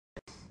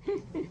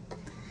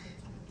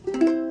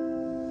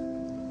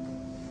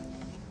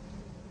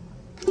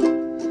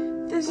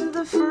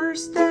the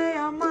first day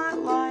of my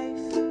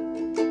life.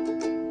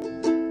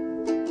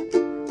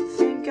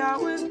 Think I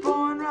was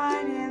born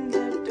right in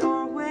the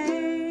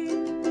doorway.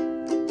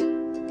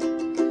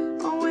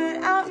 I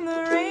went out in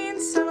the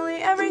rain, suddenly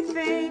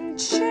everything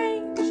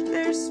changed.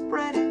 They're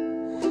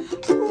spreading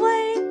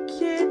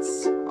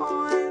blankets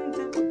on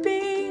the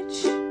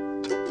beach.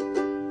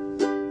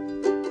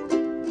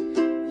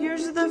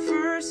 Here's the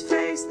first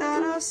face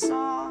that I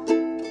saw.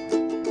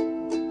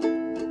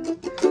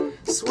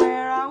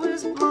 Swear I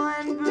was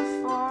blind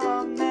before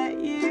I met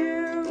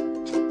you.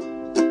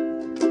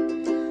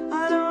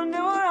 I don't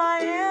know where I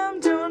am,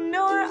 don't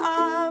know where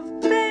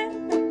I've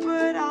been,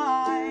 but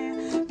I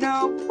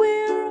know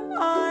where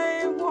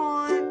I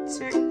want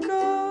to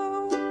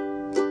go.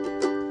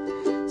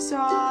 So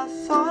I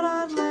thought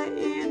I'd let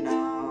you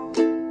know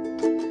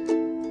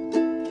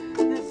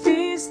that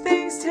these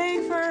things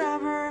take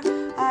forever.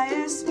 I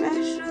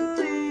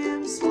especially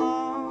am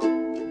slow,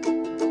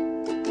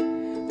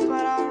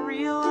 but I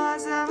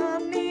realize that I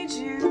need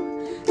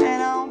you,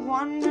 and I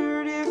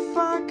wondered if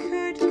I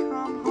could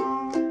come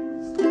home.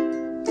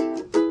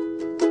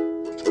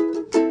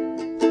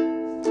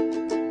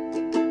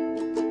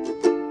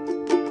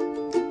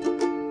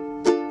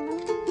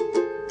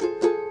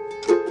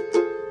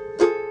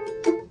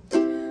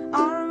 I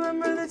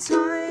remember the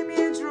time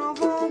you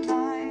drove all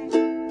night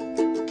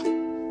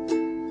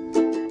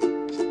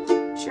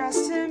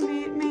just to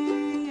meet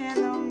me in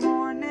the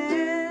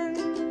morning.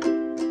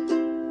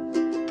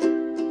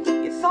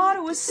 You thought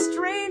it was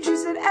strange, you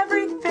said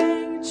everything